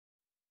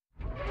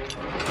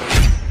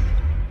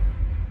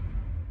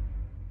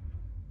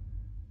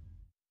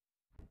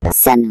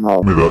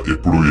SANHOK మీద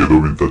ఎప్పుడు ఏదో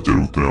వింత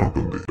జరుగుతూనే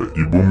ఉంటుంది.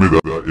 ఈ భూమి మీద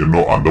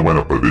ఎన్నో అందమైన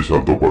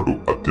ప్రదేశాలతో పాటు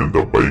అత్యంత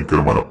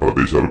భయంకరమైన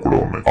ప్రదేశాలు కూడా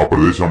ఉన్నాయి. ఆ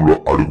ప్రదేశంలో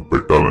అడుగు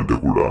పెట్టాలంటే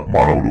కూడా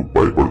మానవులు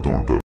భయపడుతూ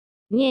ఉంటారు.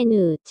 నేను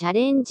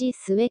challenge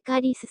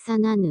స్వీకరిస్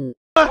సనను.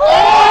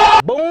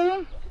 Boom,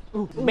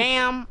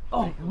 bam,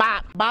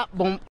 bop, bop,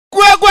 boom.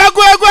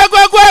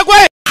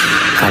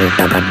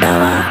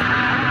 కంటపడ్డావా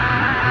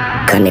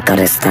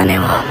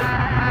కనికరిస్తానేమో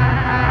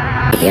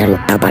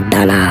ఎంత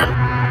పడ్డానా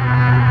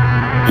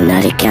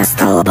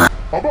నరికేస్తావు బా.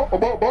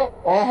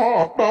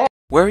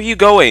 Where are you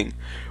going?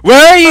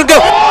 Where are you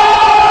going?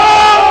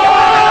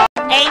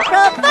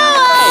 April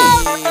Fool!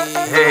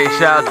 Hey,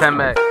 shout out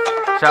Temek.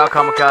 Shout out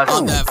Kamikaze.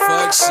 On that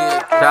fuck shit.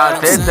 Shout out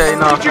Tete, you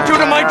know. What you do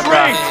to my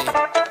drink?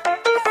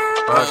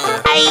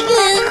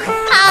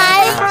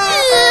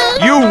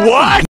 You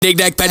what? Dig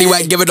that patty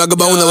whack, give a dog a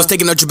bone that was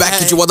taking out your back.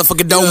 Hit you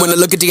motherfucking dome when I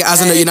look at your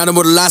eyes. I know you're not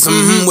able to last.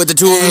 With the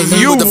two,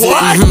 You with the four,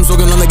 what?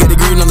 smoking on the get the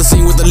green on the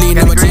scene with the lean.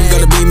 Now my team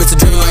gotta be Mr.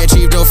 Dream. I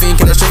achieved no fiend,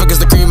 can I shiver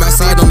cause the cream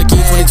outside on the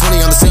key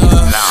 2020 on the scene.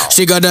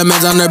 She got that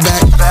meds on her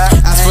back.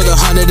 Ask for the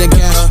 100 in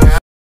cash.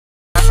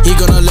 He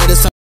gonna let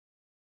his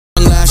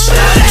tongue lash.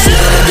 She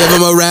gonna give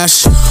him a rash.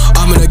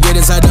 I'm gonna get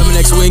inside the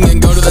next wing and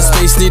go to the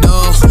space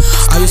needle.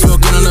 I be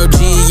smoking on OG,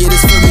 yeah,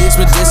 this for me, it's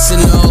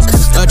medicinal.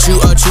 Achoo,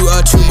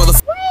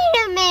 motherfucker. Wait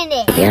a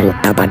minute.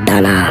 ఎంత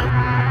పడ్డానా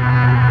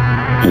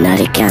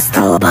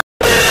నరికేస్తావు బా.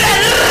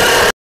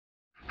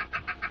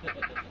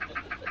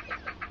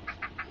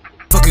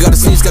 Gotta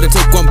sneeze, gotta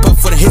take one puff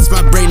when it hits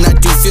my brain. I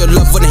do feel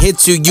love when it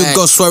hits you. You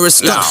go swear it's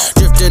stuck,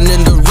 drifting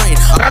in the rain.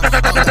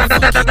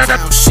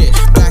 Shit,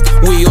 back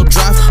wheel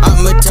drive.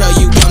 I'ma tell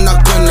you, I'm not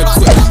gonna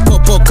quit.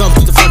 Popo, come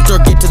through the front door,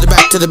 get to the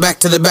back, to the back,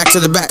 to the back, to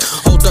the back.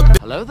 Hold up.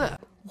 Hello there.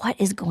 What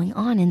is going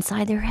on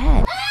inside their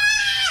head?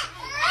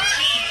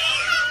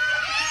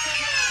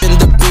 In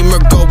the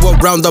beamer, go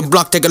around the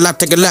block, take a lap,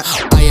 take a lap.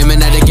 I am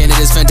an addict and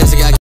it is fantastic.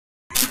 I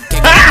can't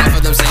get enough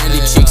of them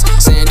sandy cheeks,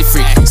 sandy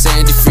freak,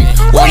 sandy freak.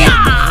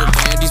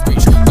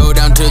 Go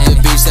down to the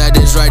beach that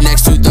is right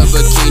next to the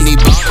bikini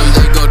bottom.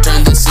 They go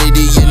turn the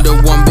city into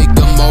one big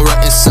Gomorrah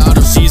and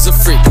Sodom. She's a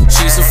freak,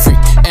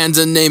 and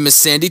her name is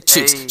Sandy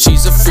Cheeks.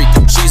 She's a freak,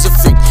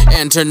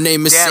 and her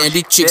name is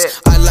Sandy Cheeks.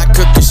 I like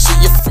her cause she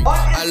a freak,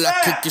 I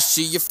like her cause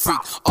she a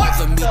freak. All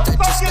the meat that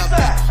just got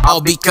back,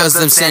 all because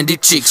them Sandy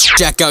Cheeks.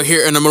 Jack out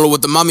here in the middle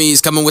with the mommies,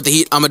 coming with the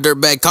heat, I'm a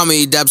dirtbag, call me.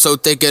 Dab so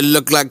thick it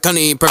look like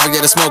honey, perfect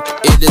day to smoke,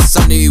 it is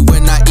sunny.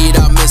 When I eat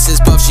out Mrs.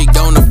 Puff, she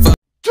gonna fuck.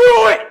 Do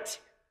it!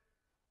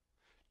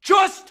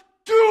 Just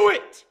do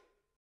it!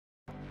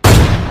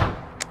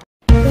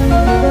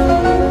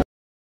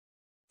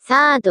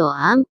 サード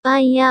アンパ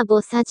イア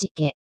ボサジ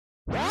ケ。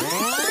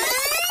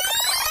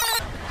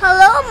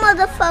Hello,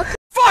 motherfucker.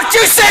 Fuck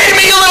you say to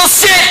me, you little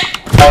shit!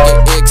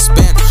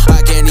 Expand,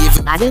 I can't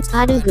even パル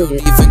パルグル。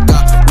 even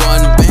got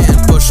one band.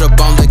 Push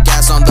up on the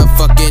gas on the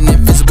fucking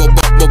invisible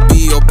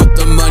mobile. Put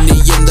the money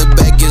in the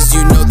bag, cause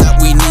you know that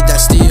we need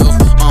that steel.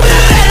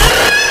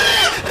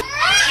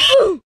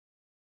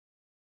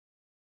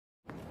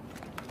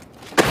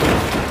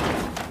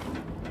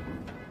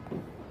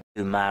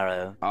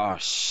 Tomorrow. Oh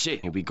shit,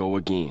 here we go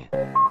again.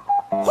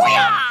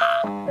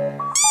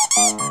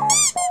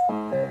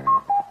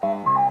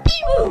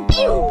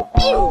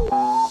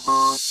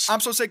 I'm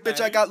so sick, bitch,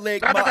 I got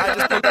leg. I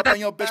just pulled up on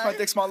your bitch, my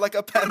dick small like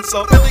a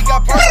pencil. Really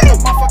got parts of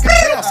my fucking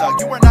tail, so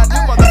you are not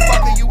new,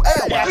 motherfucker, you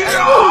L.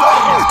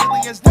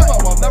 Millions new,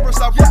 I'll never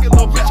stop fucking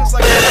little bitches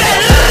like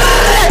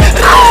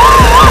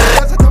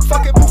that's at the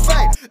fucking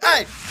buffet.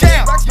 Hey,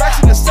 damn,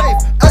 racks in the safe.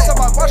 That's on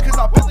my watch, cause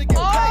I'm really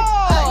getting paid.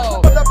 Hey,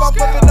 but up, I'm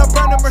flipping a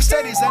brand new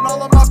Mercedes, and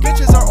all of my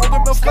bitches are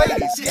older milf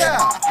ladies. Yeah,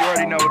 you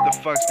already know what the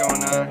fuck's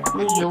going on.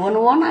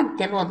 ఎవడువో నాకు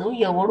తెలియదు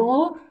ఎవడువో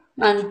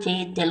నాకు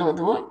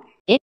తెలియదు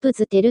エップ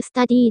ズテルス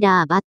タディー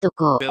ラーバット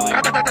コー。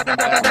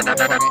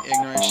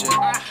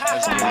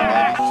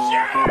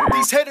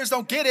 These haters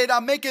don't get it,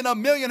 I'm making a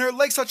million. Her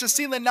legs touch the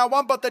ceiling, now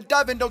I'm about to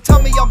dive in. Don't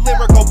tell me I'm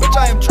lyrical, bitch,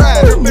 I am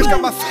trash. Your bitch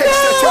got my face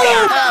tattooed on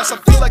her ass. I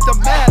feel like the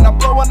man, I'm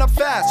blowing up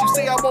fast. You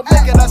say I won't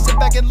make it, I sit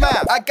back and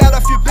laugh. I got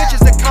a few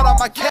bitches that cut on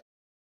my cat.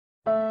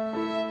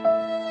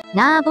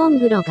 ナーボン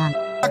グロガン。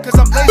 Cause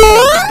I'm lazy,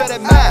 I'm just bad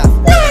at math.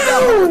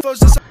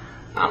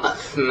 I'm a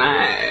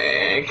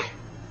snake.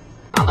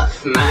 I'm a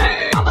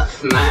snake. I'm a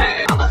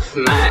snake. I'm a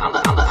snake. I'm a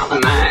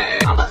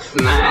snake. I'm a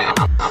snake.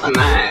 I'm a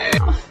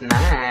snake. I'm a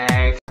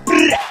snake.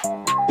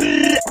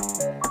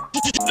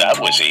 That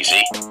was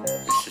easy.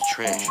 This is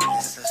trash.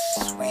 This is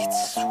sweet,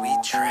 sweet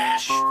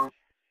trash.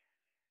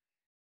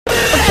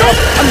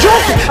 I'm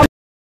joking!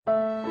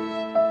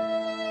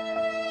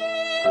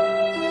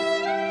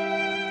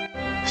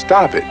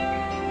 Stop it.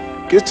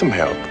 Get some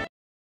help.